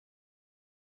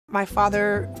My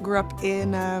father grew up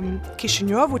in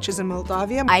Chisinau, which is in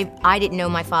Moldavia. I didn't know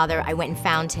my father. I went and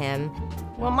found him.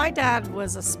 Well, my dad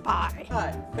was a spy.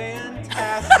 Hi,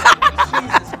 fantastic.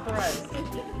 Jesus Christ.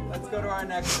 Let's go to our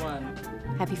next one.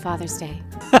 Happy Father's Day.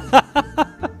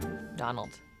 Donald.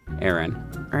 Aaron.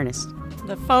 Ernest.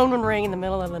 The phone would ring in the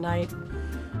middle of the night.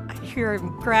 I'd hear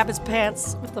him grab his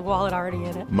pants with the wallet already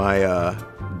in it. My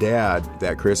dad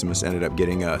that Christmas ended up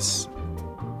getting us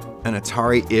an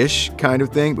Atari-ish kind of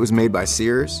thing. It was made by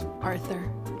Sears.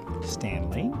 Arthur.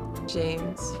 Stanley.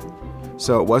 James.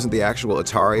 So it wasn't the actual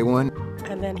Atari one.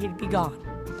 And then he'd be gone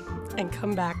and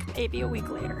come back maybe a week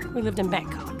later. We lived in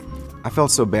Bangkok. I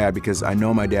felt so bad because I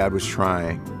know my dad was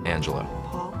trying. Angela.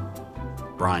 Paul.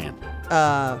 Brian.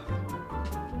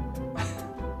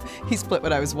 He split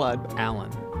when I was 1. Alan.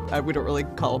 We don't really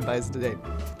call him by his name.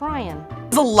 Brian.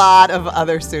 There's a lot of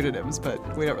other pseudonyms,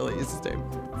 but we don't really use his name.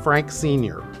 Frank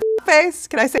Sr. Face.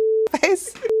 Can I say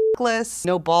face? List.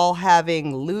 No ball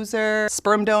having loser.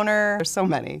 Sperm donor. There's so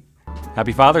many.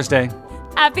 Happy Father's Day.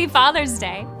 Happy Father's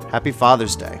Day. Happy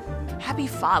Father's Day. Happy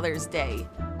Father's Day.